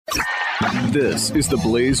This is the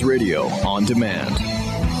Blaze Radio on demand.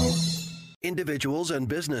 Individuals and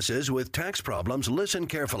businesses with tax problems, listen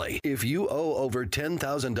carefully. If you owe over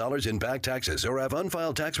 $10,000 in back taxes or have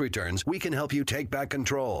unfiled tax returns, we can help you take back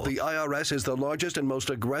control. The IRS is the largest and most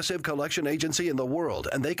aggressive collection agency in the world,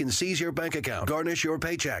 and they can seize your bank account, garnish your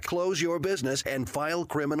paycheck, close your business, and file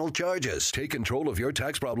criminal charges. Take control of your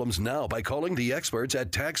tax problems now by calling the experts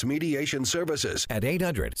at Tax Mediation Services at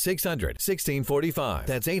 800-600-1645.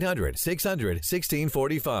 That's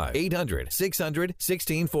 800-600-1645.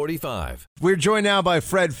 800-600-1645. We're joined now by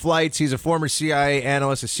Fred Fleitz. He's a former CIA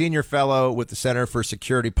analyst, a senior fellow with the Center for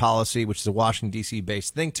Security Policy, which is a Washington,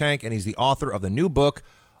 D.C.-based think tank, and he's the author of the new book,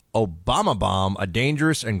 Obama Bomb, A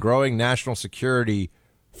Dangerous and Growing National Security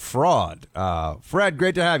Fraud. Fred,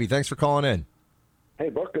 great to have you. Thanks for calling in. Hey,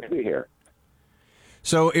 Buck, good to be here.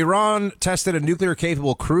 So Iran tested a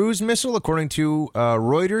nuclear-capable cruise missile, according to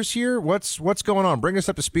Reuters here. What's going on? Bring us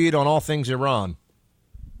up to speed on all things Iran.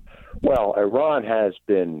 Well, Iran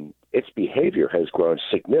its behavior has grown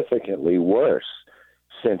significantly worse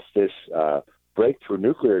since this supposedly breakthrough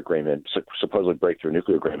nuclear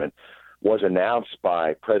agreement, was announced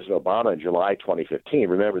by President Obama in July 2015.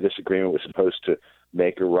 Remember, this agreement was supposed to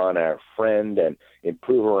make Iran our friend and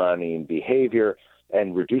improve Iranian behavior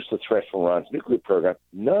and reduce the threat from Iran's nuclear program.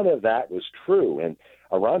 None of that was true, and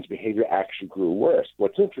Iran's behavior actually grew worse.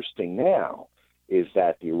 What's interesting now is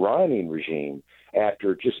that the Iranian regime,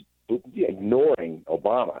 after just ignoring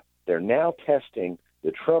Obama, they're now testing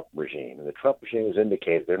the Trump regime, and the Trump regime has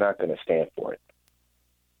indicated they're not going to stand for it.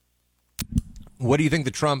 What do you think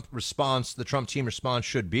the Trump team response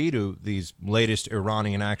should be to these latest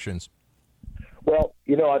Iranian actions? Well,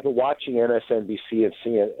 I've been watching MSNBC and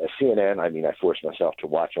CNN. I mean, I force myself to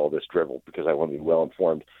watch all this drivel because I want to be well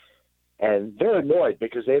informed. And they're annoyed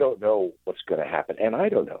because they don't know what's going to happen. And I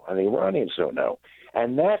don't know. And the Iranians don't know.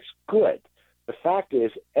 And that's good. The fact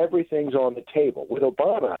is, everything's on the table. With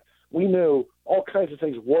Obama, we knew all kinds of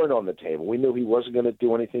things weren't on the table. We knew he wasn't going to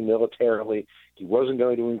do anything militarily. He wasn't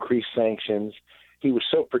going to increase sanctions. He was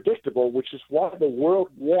so predictable, which is why the world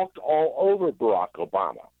walked all over Barack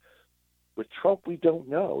Obama. With Trump, we don't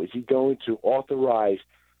know. Is he going to authorize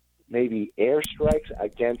maybe airstrikes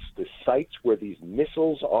against the sites where these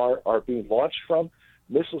missiles are being launched from?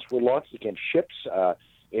 Missiles were launched against ships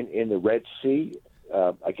in the Red Sea,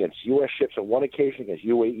 against U.S. ships on one occasion, against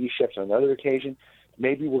UAE ships on another occasion.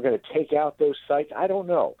 Maybe we're going to take out those sites. I don't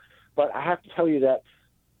know. But I have to tell you that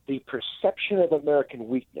the perception of American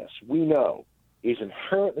weakness, we know, is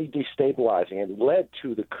inherently destabilizing and led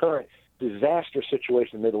to the current disaster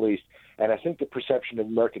situation in the Middle East. And I think the perception of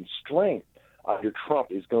American strength under Trump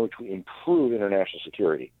is going to improve international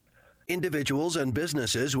security. Individuals and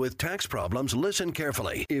businesses with tax problems, listen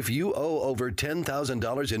carefully. If you owe over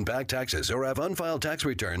 $10,000 in back taxes or have unfiled tax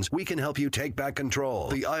returns, we can help you take back control.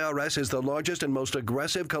 The IRS is the largest and most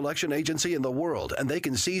aggressive collection agency in the world, and they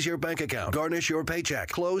can seize your bank account, garnish your paycheck,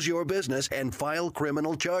 close your business, and file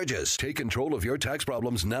criminal charges. Take control of your tax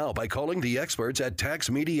problems now by calling the experts at Tax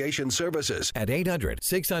Mediation Services at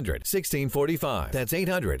 800-600-1645. That's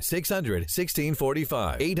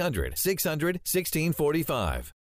 800-600-1645. 800-600-1645.